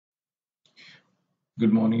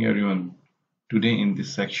Good morning, everyone. Today in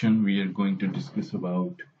this section, we are going to discuss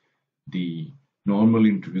about the normal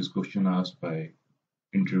interviews question asked by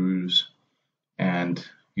interviewers. And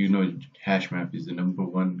HashMap is the number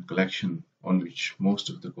one collection on which most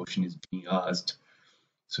of the question is being asked.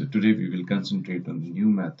 So today we will concentrate on the new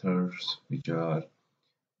methods which are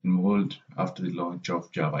involved after the launch of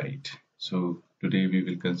Java 8. So today we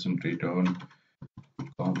will concentrate on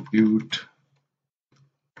compute,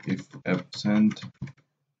 if absent,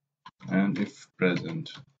 and if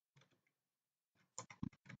present.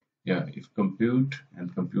 Yeah, if compute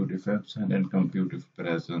and compute if absent and compute if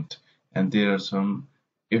present. And there are some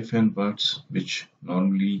if and buts which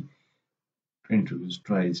normally introduce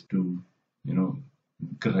tries to, you know,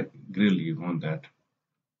 grill you on that.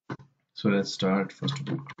 So let's start. First of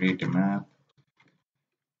all, create a map,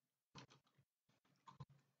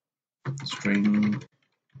 string,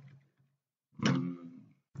 um,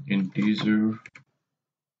 integer,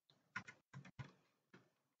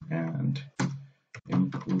 and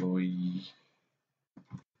employee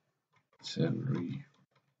salary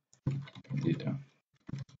data.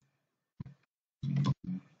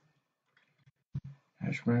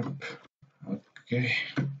 HashMap. Okay.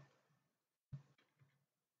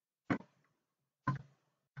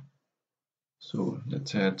 So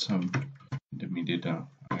let's add some dummy data.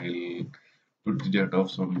 I'll put the data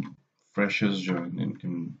of some freshers joined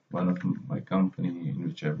in one of my company in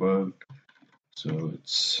which I worked. So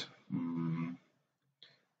it's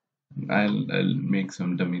I'll make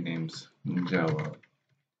some dummy names in Java.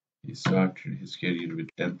 He started his career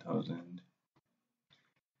with 10,000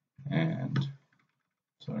 and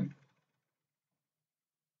sorry.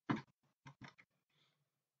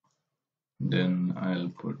 Then I'll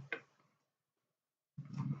put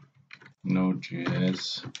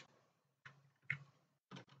Node.js.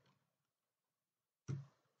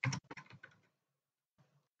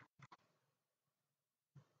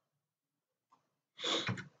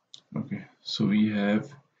 Okay, so we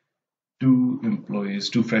have two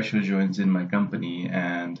fresher joins in my company,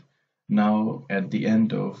 and now at the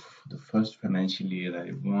end of the first financial year,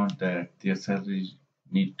 I want that their salaries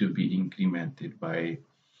need to be incremented by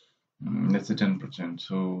let's say 10%.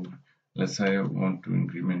 So let's say I want to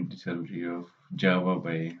increment the salary of Java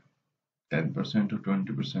by 10% or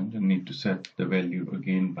 20%, and need to set the value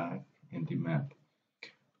again back in the map.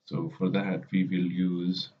 So for that, we will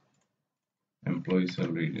use employee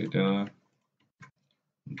salary data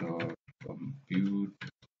dot compute.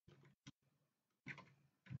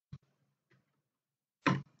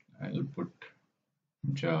 I'll put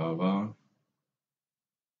Java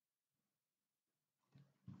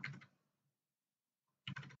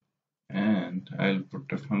and I'll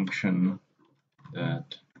put a function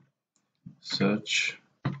that search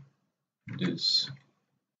this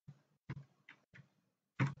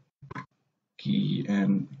key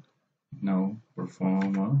and now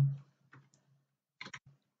perform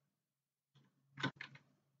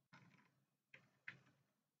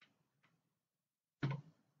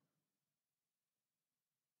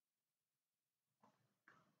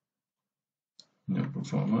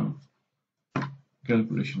a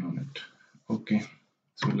calculation on it. Okay,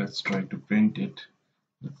 so let's try to print it.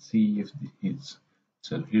 Let's see if his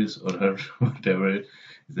or her whatever is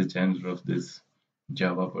the gender of this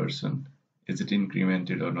Java person, is it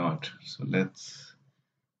incremented or not. So let's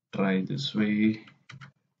try this way.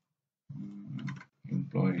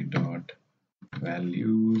 Employee dot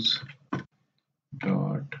values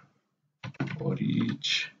dot for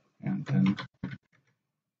each, and then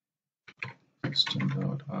system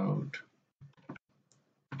dot out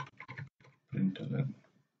println.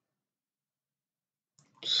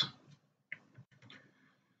 Oops.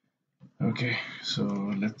 Okay, so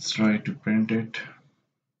let's try to print it.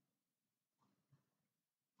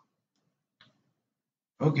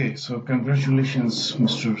 Okay, so congratulations,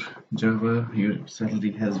 Mr. Java, your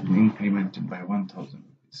salary has been incremented by 1,000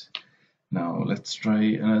 rupees. Now let's try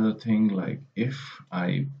another thing, like if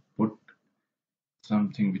I put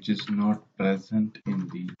something which is not present in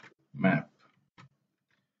the map.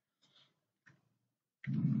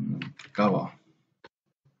 Kava.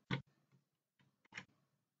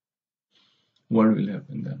 What will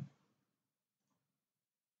happen then?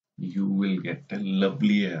 You will get a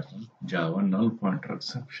lovely error, Java null pointer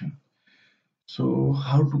exception. So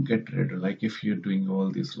how to get rid of, like if you're doing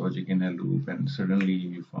all this logic in a loop and suddenly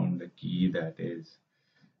you found a key that is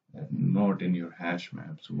not in your hash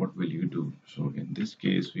map, so what will you do? So in this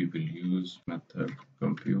case, we will use method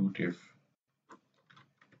ComputeIfPresent.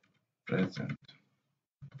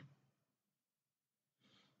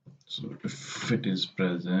 So if it is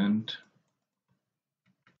present,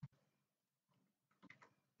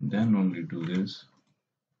 then only do this.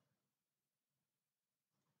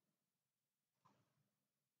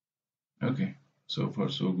 Okay, so far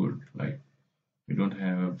so good. Like, we don't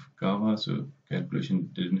have Java, so calculation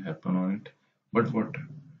didn't happen on it. But what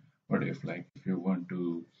if, like, if you want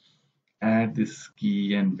to add this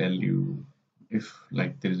key and value, if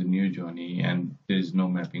like there is a new journey and there is no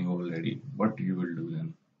mapping already, what you will do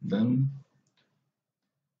then? Then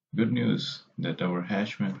good news that our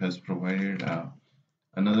HashMap has provided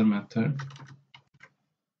another method,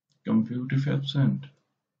 ComputeIfAbsent.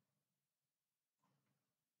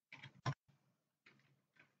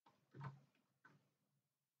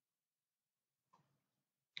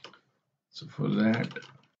 So for that,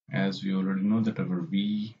 as we already know that our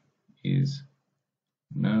V is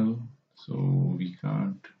null, so we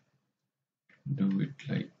can't do it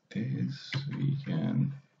like this. We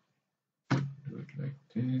can do it like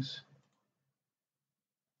this.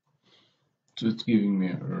 So it's giving me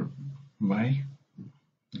error. Why?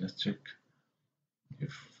 Let's check.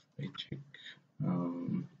 If I check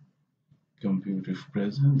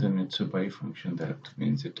ComputeIfPresent, then it's a by function. That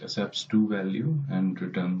means it accepts two value and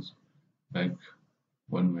returns back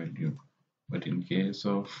one value. But in case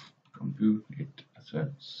of compute, it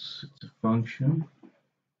accepts it's a function,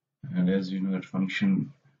 and as you know, that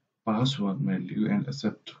function pass one value and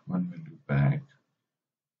accept one value back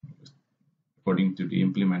according to the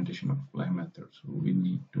implementation of apply method. So we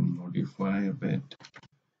need to modify a bit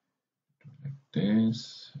like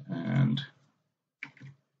this and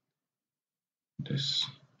this.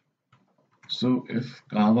 So if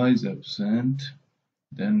Java is absent,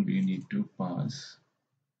 then we need to pass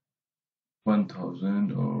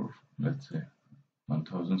 1000, or let's say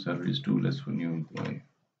 1000 salary is too less for new employee.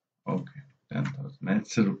 Okay, 10,000.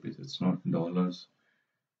 That's rupees, it's not dollars,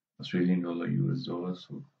 Australian dollar, US dollars.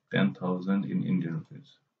 So 10,000 in Indian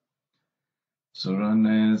rupees. So run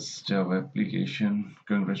as Java application.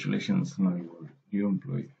 Congratulations, now your new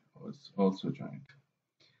employee was also joined.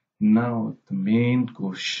 Now the main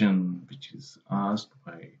question which is asked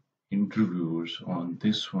by interviewers on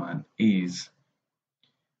this one is,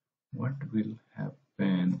 what will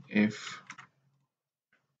happen if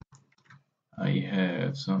I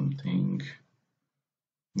have something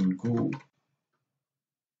in Go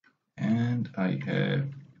and I have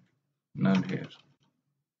none here?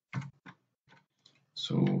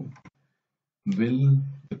 So will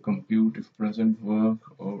the compute if present work,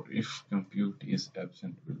 or if compute is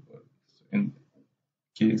absent will work? So in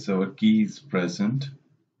case our key is present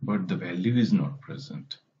but the value is not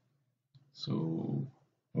present, so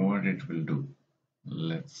what it will do?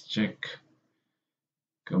 Let's check.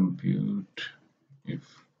 Compute if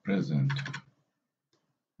present.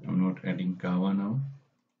 I'm not adding Java now.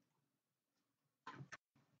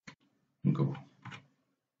 Go.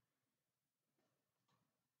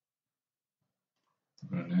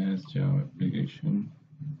 Run as Java application.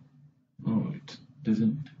 Oh, it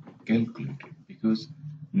doesn't calculate it because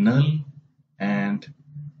null and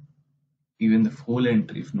even the whole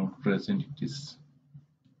entry, if not present, it is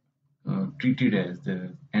treated as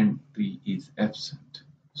the entry is absent.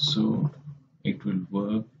 So it will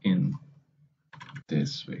work in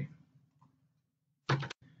this way.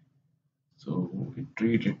 So we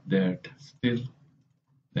treat it that still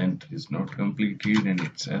the entry is not completed and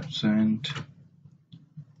it's absent.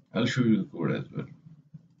 I'll show you the code as well.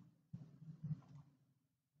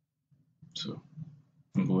 So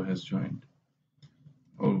Go has joined.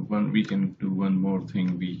 Or we can do one more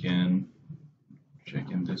thing. We can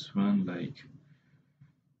check in this one, like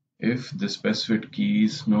if the specified key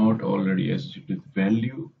is not already associated with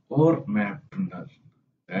value or mapped to null.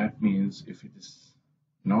 That means if it is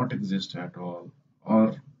not exist at all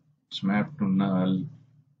or it's mapped to null,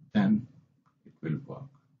 then it will work.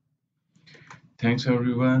 Thanks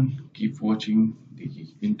everyone. Keep watching the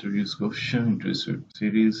interviews question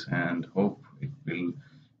series and hope it will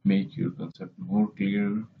make your concept more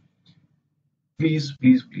clear. Please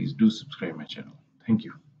do subscribe my channel. Thank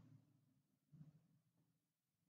you.